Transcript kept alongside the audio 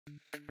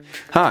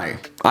Hi,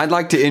 I'd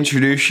like to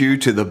introduce you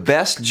to the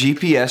best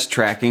GPS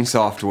tracking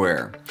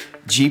software,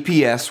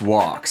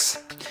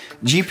 GPSWOX.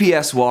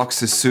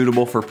 GPSWOX is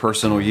suitable for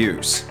personal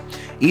use.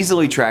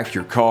 Easily track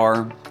your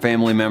car,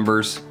 family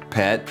members,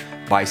 pet,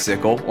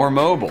 bicycle, or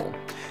mobile.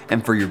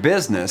 And for your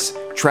business,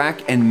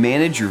 track and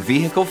manage your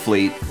vehicle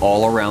fleet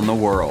all around the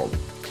world.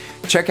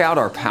 Check out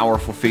our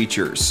powerful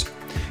features.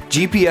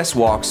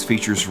 GPSWOX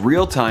features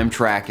real-time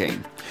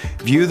tracking.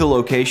 View the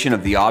location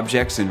of the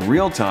objects in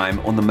real time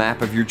on the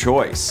map of your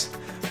choice.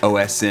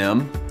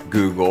 OSM,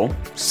 Google,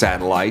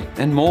 satellite,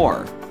 and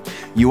more.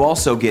 You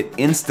also get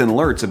instant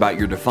alerts about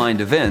your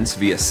defined events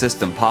via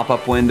system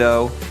pop-up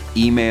window,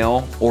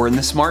 email, or in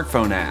the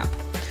smartphone app.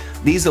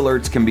 These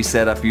alerts can be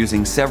set up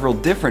using several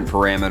different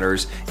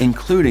parameters,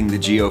 including the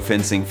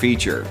geofencing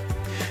feature.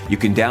 You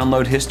can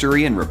download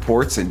history and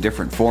reports in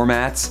different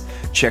formats,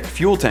 check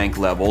fuel tank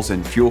levels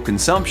and fuel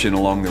consumption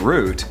along the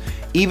route,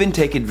 even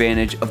take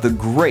advantage of the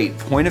great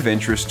point of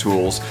interest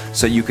tools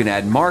so you can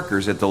add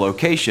markers at the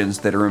locations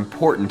that are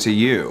important to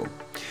you.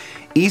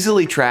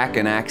 Easily track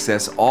and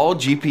access all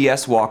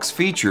GPSWOX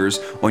features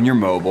on your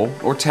mobile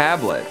or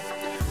tablet.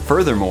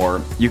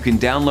 Furthermore, you can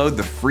download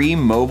the free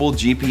mobile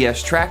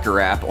GPS tracker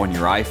app on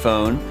your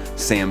iPhone,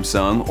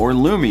 Samsung, or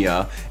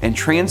Lumia and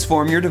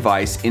transform your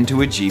device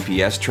into a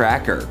GPS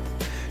tracker.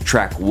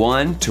 Track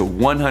 1 to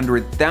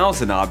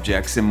 100,000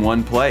 objects in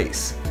one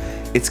place.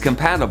 It's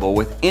compatible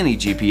with any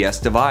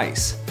GPS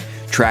device.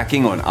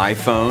 Tracking on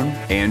iPhone,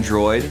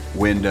 Android,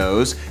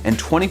 Windows, and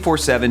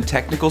 24/7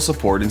 technical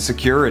support and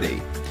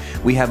security.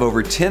 We have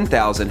over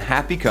 10,000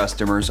 happy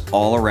customers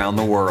all around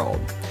the world.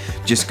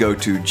 Just go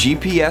to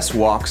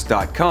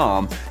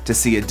gpswox.com to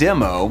see a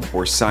demo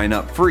or sign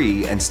up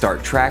free and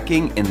start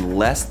tracking in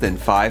less than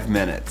 5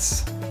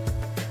 minutes.